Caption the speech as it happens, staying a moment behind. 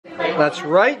That's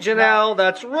right, Janelle,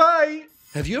 that's right.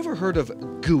 Have you ever heard of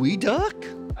geoduck?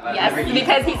 Yes,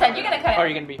 because he said you're gonna cut it. Are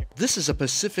you gonna be here? This is a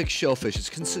Pacific shellfish. It's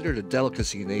considered a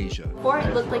delicacy in Asia. Before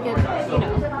it looked like a, you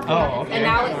know. Oh, okay. And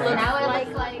now it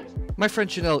looks like. My friend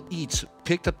Janelle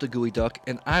picked up the geoduck,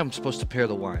 and I'm supposed to pair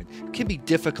the wine. It can be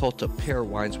difficult to pair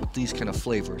wines with these kind of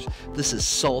flavors. This is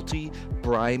salty,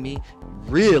 briny,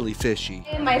 really fishy.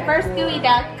 My first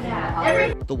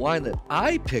GEODUCK. The wine that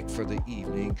I picked for the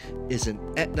evening is an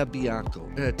Etna Bianco,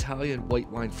 an Italian white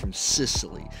wine from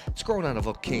Sicily. It's grown on a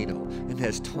volcano and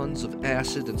has tons of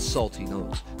acid and salty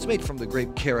notes. It's made from the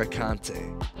grape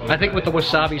Caricante. I think with the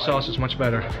wasabi sauce is much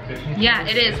better. Yeah,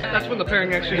 it is. That's when the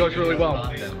pairing actually goes really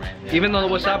well. Even though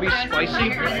the wasabi's spicy,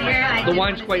 the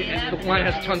wine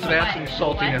has tons of acid and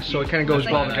saltiness, so it kind of goes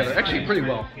well together. Actually, pretty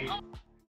well.